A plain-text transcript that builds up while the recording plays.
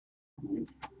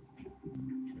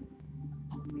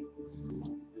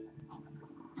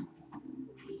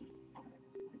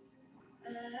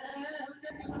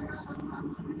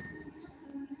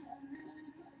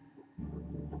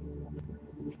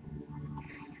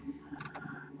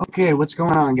Okay, what's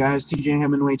going on, guys? TJ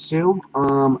Hemingway 2.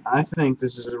 I think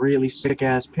this is a really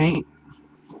sick-ass paint.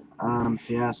 If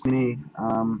you ask me.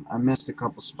 I missed a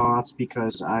couple spots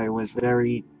because I was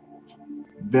very,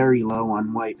 very low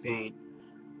on white paint.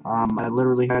 I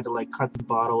literally had to, like, cut the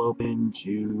bottle open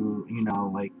to,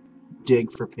 like,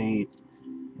 dig for paint.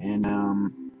 And,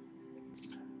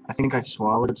 I think I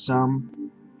swallowed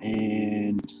some.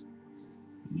 And,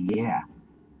 yeah.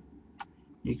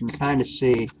 You can kind of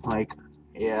see, like,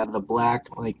 yeah, the black,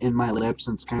 like, in my lips,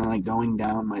 and it's kind of, like, going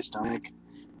down my stomach.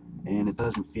 And it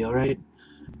doesn't feel right.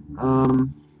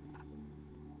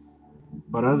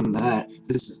 But other than that,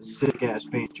 this is a sick-ass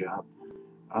paint job.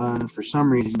 And for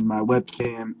some reason, my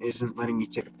webcam isn't letting me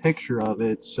take a picture of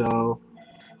it, so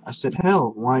I said,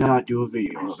 hell, why not do a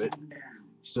video of it?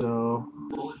 So,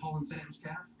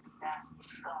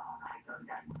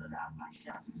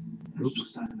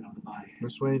 oops,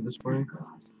 this way, this way.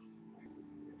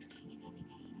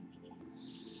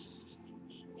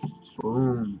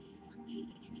 Boom.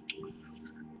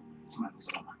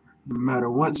 No matter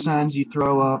what signs you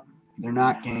throw up, they're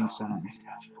not gang signs.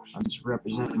 I'm just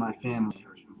representing my family.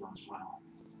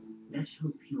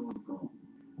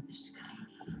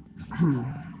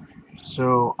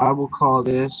 So, I will call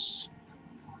this...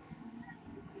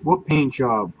 What paint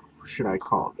job should I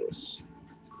call this?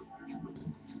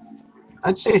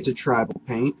 I'd say it's a tribal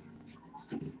paint.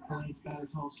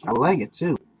 I like it,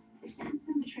 too.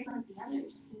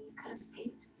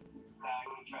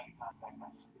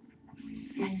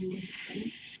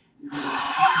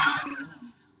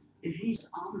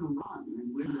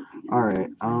 Alright,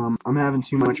 I'm having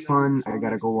too much fun. I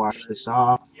gotta go wash this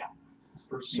off.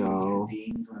 So,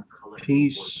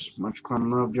 peace. Much fun,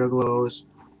 love, Juggalos.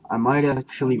 I might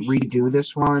actually redo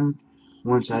this one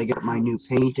once I get my new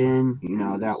paint in.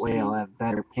 That way I'll have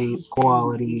better paint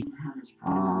quality.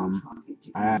 I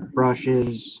have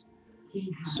brushes.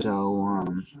 So,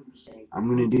 I'm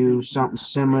gonna do something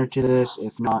similar to this,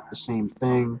 if not the same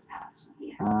thing.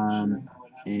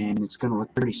 And it's gonna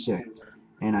look pretty sick.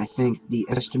 And I think the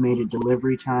estimated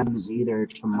delivery time is either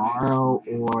tomorrow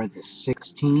or the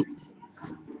 16th,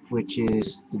 which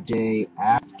is the day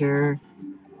after.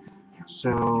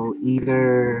 So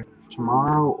either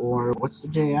tomorrow or what's the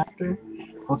day after?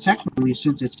 Well, technically,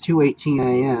 since it's 2:18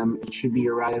 a.m., it should be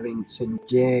arriving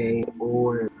today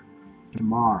or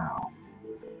tomorrow.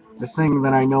 The thing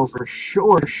that I know for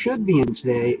sure should be in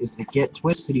today is the Get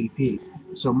Twisted EP.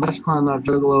 So much Clown Love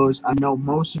Juggalos. I know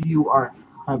most of you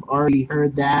have already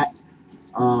heard that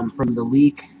from the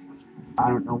leak. I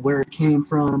don't know where it came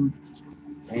from,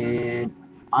 and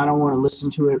I don't want to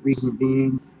listen to it. Reason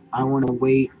being, I want to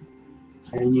wait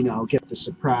and get the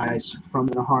surprise from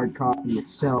the hard copy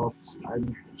itself.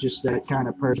 I'm just that kind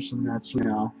of person that's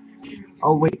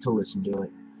I'll wait to listen to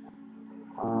it.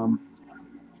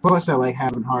 Plus, I like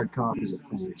having hard copies of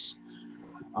things.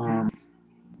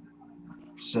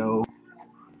 So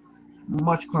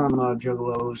much clown love,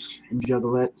 Juggalos and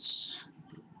Juggalettes.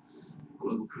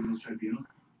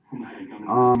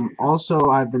 Also,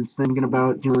 I've been thinking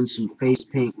about doing some face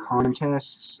paint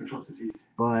contests,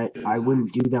 but I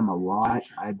wouldn't do them a lot.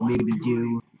 I'd maybe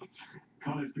do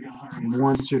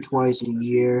once or twice a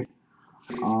year.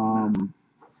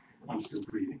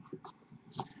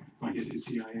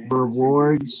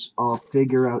 Rewards, I'll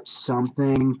figure out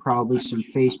something, probably some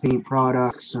face paint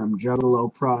products, some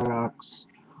Juggalo products.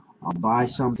 I'll buy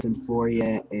something for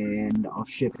you, and I'll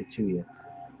ship it to you.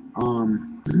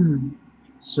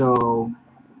 So,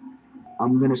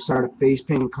 I'm going to start a face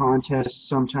paint contest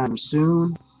sometime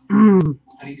soon.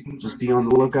 Just be on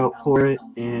the lookout for it,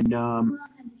 and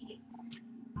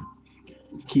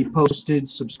keep posted,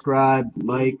 subscribe,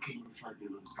 like,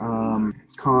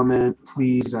 comment,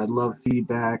 please. I'd love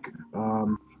feedback.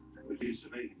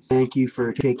 Thank you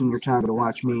for taking your time to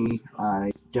watch me.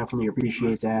 I definitely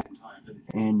appreciate that.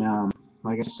 And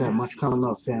like I said, much common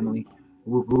love, family.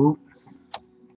 Whoop whoop.